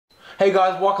Hey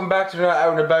guys, welcome back to another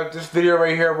Out and About. This video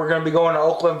right here, we're going to be going to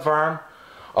Oakland Farm.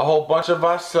 A whole bunch of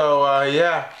us, so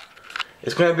yeah.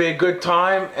 It's going to be a good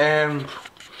time, and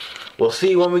we'll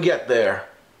see when we get there.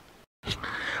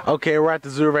 Okay, we're at the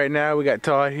zoo right now. We got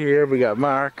Todd here, we got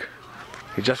Mark.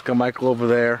 We just got Michael over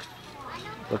there,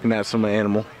 looking at some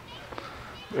animal.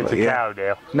 It's a cow,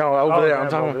 Dale. No, over there. I'm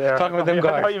talking about them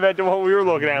guys. I thought you meant what we were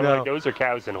looking at. No. Like, those are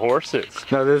cows and horses.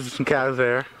 No, there's some cows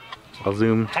there. I'll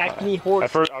zoom. Hackney horse. At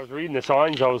first, I was reading the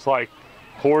signs. I was like,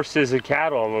 horses and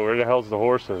cattle. I'm like, where the hell's the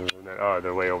horses? And then, oh,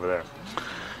 they're way over there.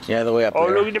 Yeah, they're way up there.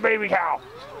 Oh, look at the baby cow.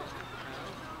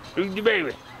 Look at the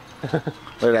baby. Look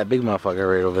at that big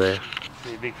motherfucker right over there.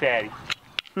 The big fatty.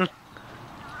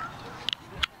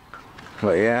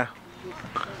 But yeah.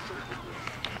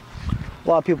 A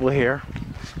lot of people here.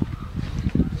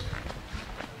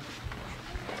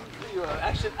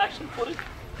 Action footage?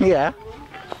 Yeah.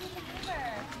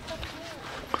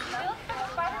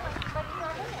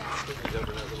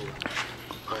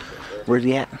 Where's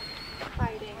he at?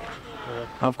 Hiding.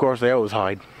 Of course, they always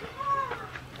hide.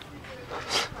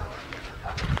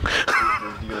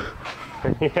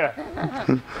 Yeah.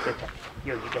 Yo,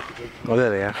 you got the kid. Oh, there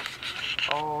they are.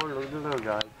 Oh, look at the little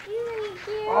guy.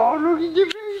 Oh, look at the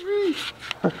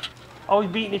baby. Oh,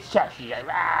 he's beating his chest. He's like,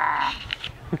 ah.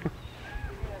 No, you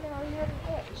have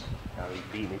an itch. Oh, he's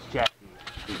beating his chest.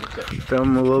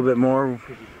 Film a little bit more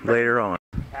later on.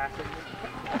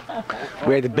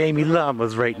 We're at the baby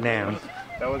llamas right now.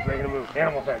 That was making a move.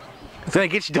 Animal fence. He's gonna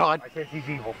get you, Todd. I said he's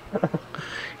evil.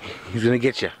 He's gonna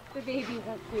get you. The baby's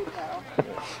not cute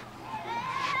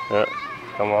though.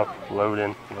 Come up, load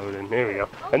in. There we go.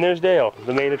 And there's Dale,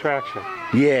 the main attraction.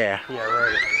 Yeah. Yeah,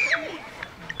 right.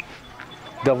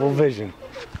 Double vision.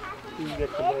 You get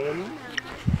some lambs.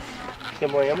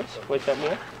 Some lambs. What's up,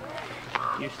 man?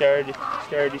 You started the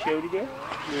show today?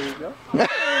 There you go.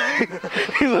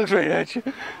 He looks right at you.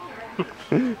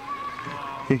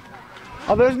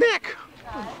 Oh, there's Nick.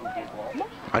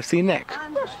 I see Nick.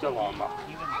 Still on, Come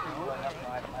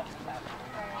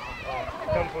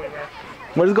for it, man.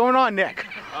 What is going on, Nick?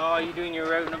 Oh, you doing your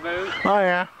route in a boat? Oh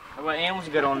yeah. What animals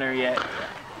you got on there yet?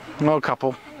 Well, a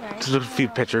couple. Just a few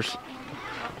pictures.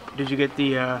 Did you get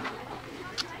the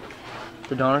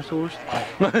dinosaurs?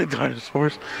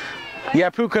 Dinosaurs.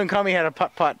 Yeah, Pooh couldn't come. He had a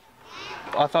putt-putt.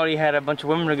 I thought he had a bunch of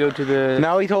women to go to the...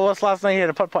 No, he told us last night he had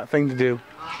a putt-putt thing to do.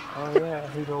 Oh yeah,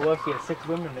 he told us he had 6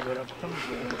 women to go to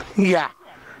the... Yeah.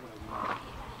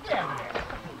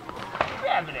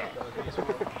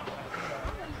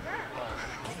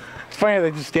 It's funny how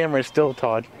they just stand right still,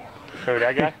 Todd. Oh,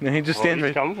 that guy? No, he just stands He's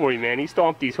right. coming for you, man. He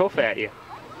stomped his hoof at you.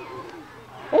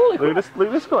 Holy look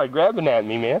at this guy grabbing at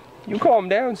me, man. You calm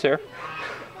down, sir.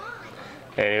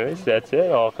 Anyways, that's it.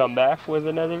 I'll come back with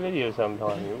another video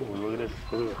sometime. Ooh, look at this.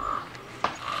 Ooh.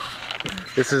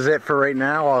 This is it for right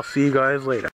now. I'll see you guys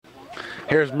later.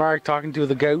 Here's Mark talking to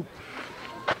the goat.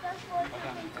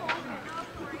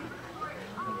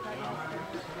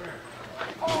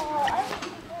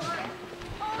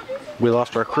 We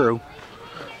lost our crew.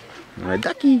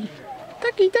 Ducky!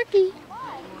 Ducky, ducky!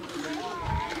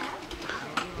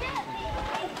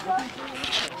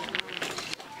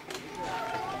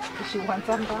 Does she want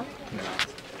some back?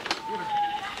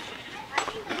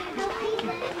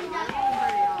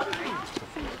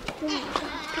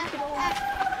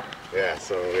 Yeah,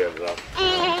 so we have enough.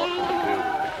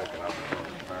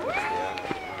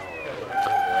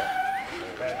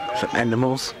 Some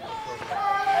animals. We're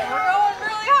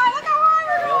going really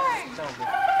high. Look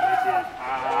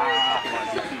how high we're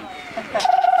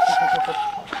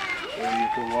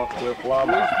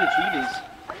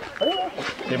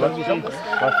going.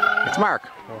 It's Mark.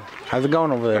 How's it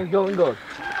going over there? Going good.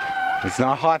 It's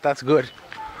not hot, that's good.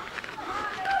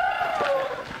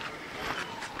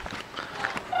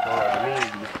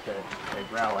 They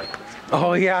growl like this.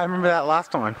 Oh yeah, I remember that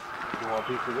last time. You want a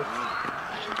piece of this?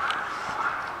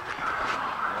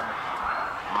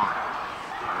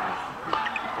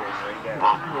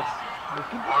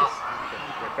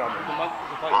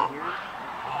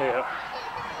 Yeah.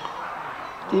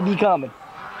 They be coming.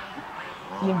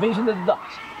 The invasion of the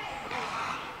ducks.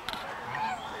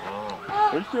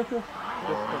 Where's Jessica? I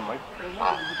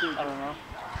don't know.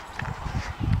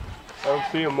 I don't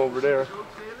see him over there.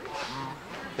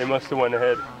 They must have went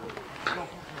ahead.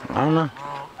 I don't know.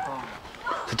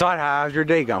 So Todd, how's your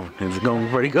day going? Is it going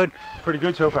pretty good? Pretty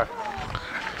good so far.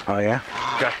 Oh yeah?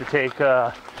 Got to take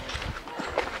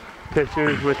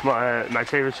pictures with my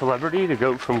favorite celebrity, the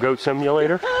goat from Goat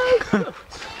Simulator.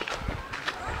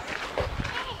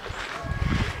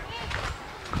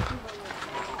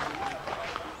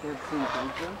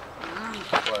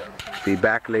 Be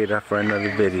back later for another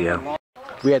video.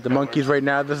 We had the monkeys right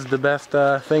now. This is the best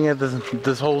thing at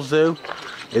this whole zoo,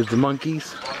 is the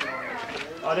monkeys.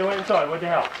 Oh, they went inside. What the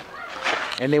hell?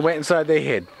 And they went inside, they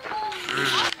hid.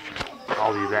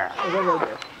 I'll do that.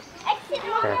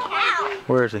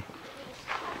 Where is he?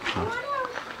 Oh.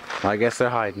 I guess they're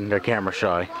hiding. They're camera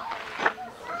shy.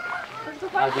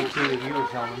 I think you were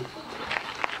filming.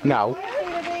 No. Yeah,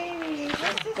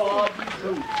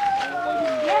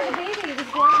 the baby was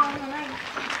born on the night.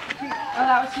 Oh,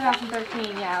 that was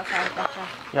 2013. Yeah, okay, gotcha.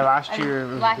 Yeah, last year.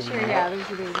 Last year, yeah, there was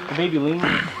a baby. The baby lean.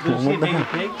 Did you see a baby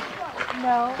pig?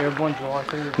 No. They were born July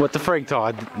 3rd. What the frig,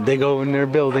 Todd? They go in their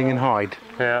building and hide.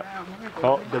 Yeah.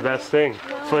 Oh, the best thing.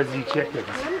 Fuzzy chickens.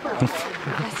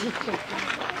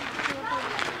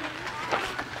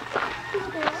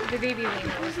 The baby baby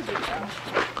was a big one.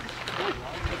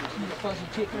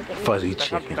 Fuzzy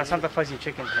chicken. That's not the fuzzy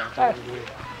chicken thing.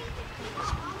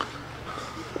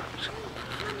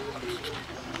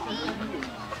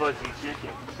 Fuzzy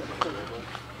chicken.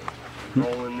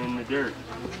 Rolling in the dirt.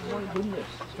 Oh my goodness.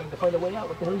 He's trying to find a way out.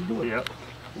 What the hell is he doing? Yep.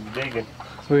 He's digging.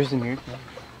 Where's the mute?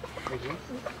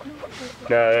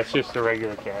 No, that's just a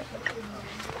regular cat.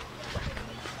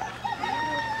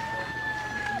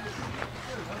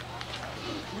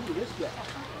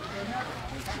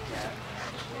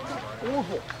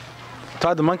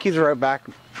 Todd, the monkeys are out back.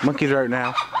 Monkeys are out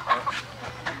now.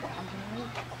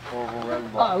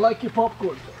 I like your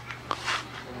popcorn.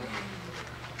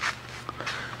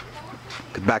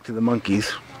 Get back to the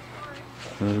monkeys.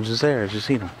 It was just there. I just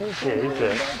seen him. Yeah, he's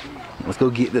there. Let's go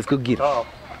get him. Oh,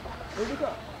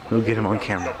 We'll get him on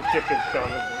camera. chicken's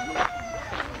coming.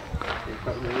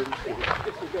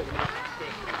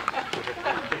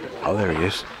 Oh, there he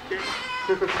is.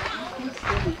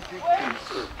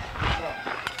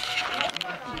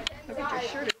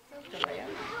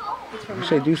 I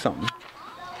say do something.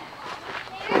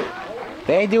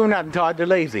 They ain't doing nothing, Todd. They're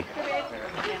lazy.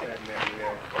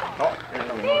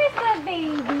 There's the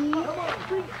baby.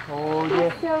 Oh,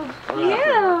 yeah. So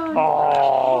cute.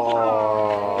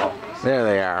 Oh. There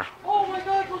they are.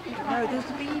 No, there's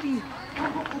the baby.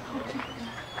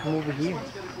 Come over here.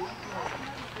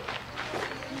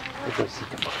 Let's go see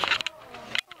them.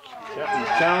 Yeah, he's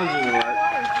challenging the work.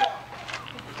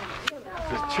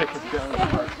 This chicken's challenging.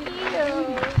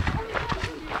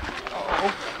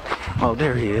 Oh,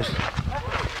 there he is.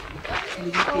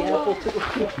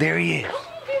 There he is.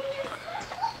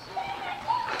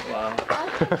 Wow.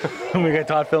 We got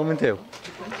Todd filming too.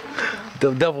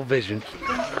 The double vision.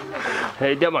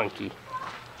 Hey, the monkey.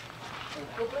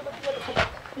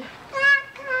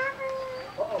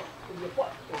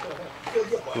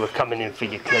 We're coming in for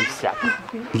your close-up.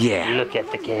 Yeah. Look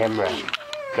at the camera.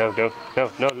 No, no,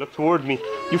 no, no, look toward me.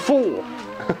 You fool!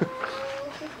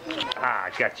 Ah,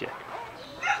 I got you.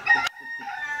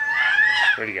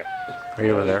 Where'd he go? Right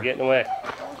over He's there. getting away.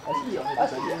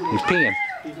 He's peeing.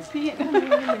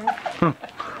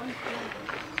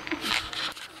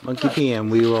 Monkey peeing.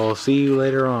 We will see you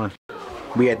later on.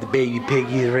 We had the baby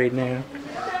piggies right now.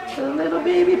 The little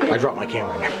baby pig. I dropped my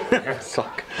camera there.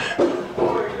 Suck.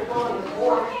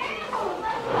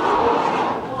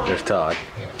 There's Todd.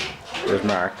 There's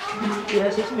Mark.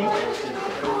 Yes, it's me.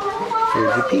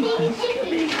 Here's the piggies.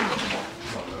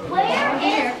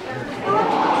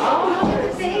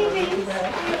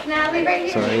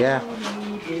 So yeah,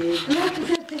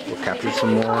 we'll capture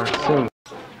some more soon.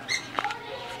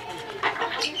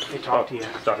 They talk to you.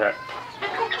 Stop that.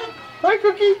 Hi,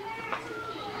 Cookie.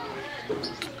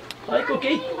 Hi,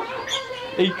 Cookie.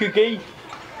 Hey, Cookie.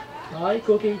 Hi,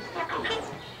 Cookie.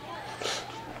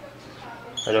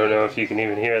 I don't know if you can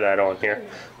even hear that on here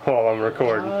while I'm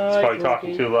recording. It's probably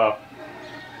talking too low.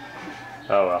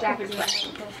 Oh well.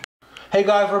 Hey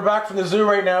guys, we're back from the zoo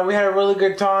right now. We had a really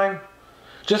good time.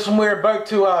 Just when we were about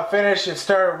to finish, it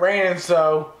started raining,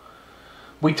 so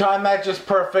we timed that just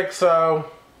perfect. So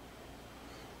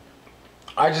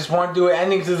I just want to do an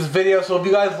ending to this video. So if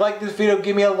you guys like this video,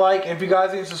 give me a like. And if you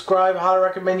guys didn't subscribe, I highly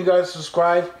recommend you guys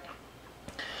subscribe.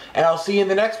 And I'll see you in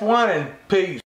the next one, and peace.